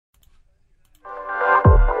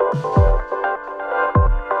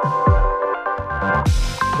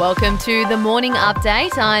Welcome to the Morning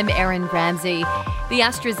Update. I'm Erin Ramsey. The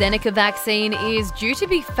AstraZeneca vaccine is due to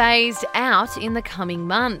be phased out in the coming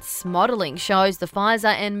months. Modelling shows the Pfizer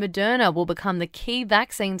and Moderna will become the key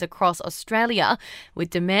vaccines across Australia, with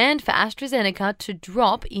demand for AstraZeneca to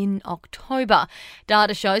drop in October.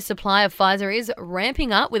 Data shows supply of Pfizer is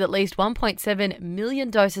ramping up, with at least 1.7 million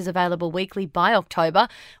doses available weekly by October,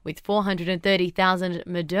 with 430,000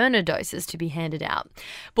 Moderna doses to be handed out.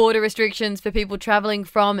 Border restrictions for people travelling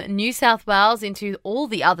from New South Wales into all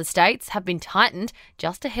the other states have been tightened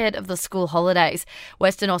just ahead of the school holidays.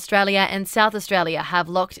 Western Australia and South Australia have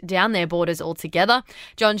locked down their borders altogether.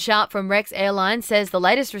 John Sharp from Rex Airlines says the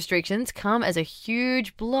latest restrictions come as a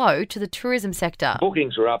huge blow to the tourism sector.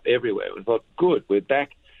 Bookings are up everywhere. We thought, good, we're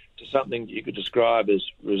back to something you could describe as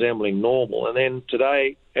resembling normal. And then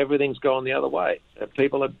today, everything's gone the other way.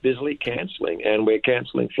 People are busily cancelling, and we're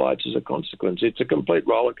cancelling flights as a consequence. It's a complete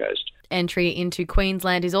rollercoaster. Entry into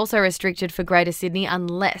Queensland is also restricted for Greater Sydney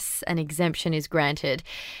unless an exemption is granted.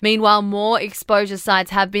 Meanwhile, more exposure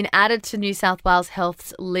sites have been added to New South Wales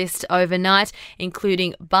Health's list overnight,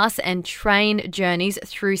 including bus and train journeys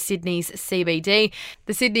through Sydney's CBD.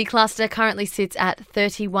 The Sydney cluster currently sits at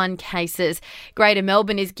 31 cases. Greater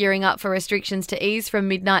Melbourne is gearing up for restrictions to ease from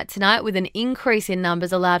midnight tonight, with an increase in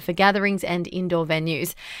numbers allowed for gatherings and indoor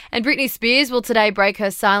venues. And Britney Spears will today break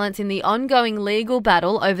her silence in the ongoing legal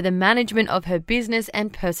battle over the management of her business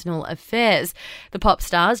and personal affairs. The pop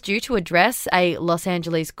star is due to address a Los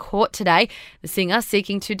Angeles court today, the singer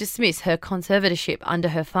seeking to dismiss her conservatorship under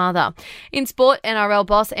her father. In sport, NRL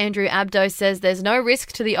boss Andrew Abdo says there's no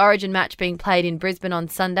risk to the Origin match being played in Brisbane on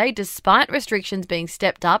Sunday, despite restrictions being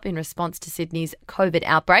stepped up in response to Sydney's COVID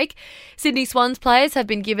outbreak. Sydney Swans players have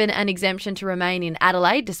been given an exemption to remain in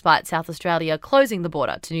Adelaide, despite South Australia closing the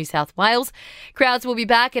border to New South Wales. Crowds will be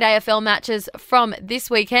back at AFL matches from this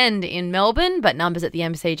weekend in Melbourne, but numbers at the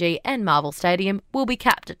MCG and Marvel Stadium will be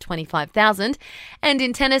capped at 25,000. And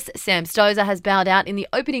in tennis, Sam Stosur has bowed out in the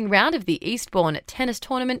opening round of the Eastbourne tennis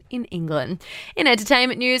tournament in England. In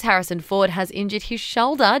entertainment news, Harrison Ford has injured his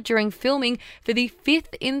shoulder during filming for the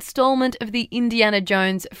 5th instalment of the Indiana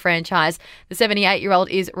Jones franchise. The 78-year-old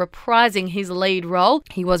is reprising his lead role.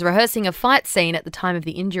 He was rehearsing a fight scene at the time of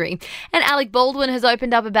the injury. And Alec Baldwin has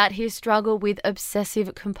opened up about his struggle with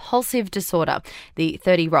obsessive-compulsive disorder. The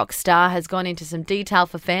 30 Rock star has gone into some detail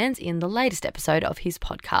for fans in the latest episode of his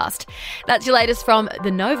podcast. That's your latest from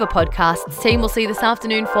the Nova Podcasts team. We'll see you this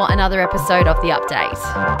afternoon for another episode of The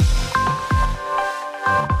Update.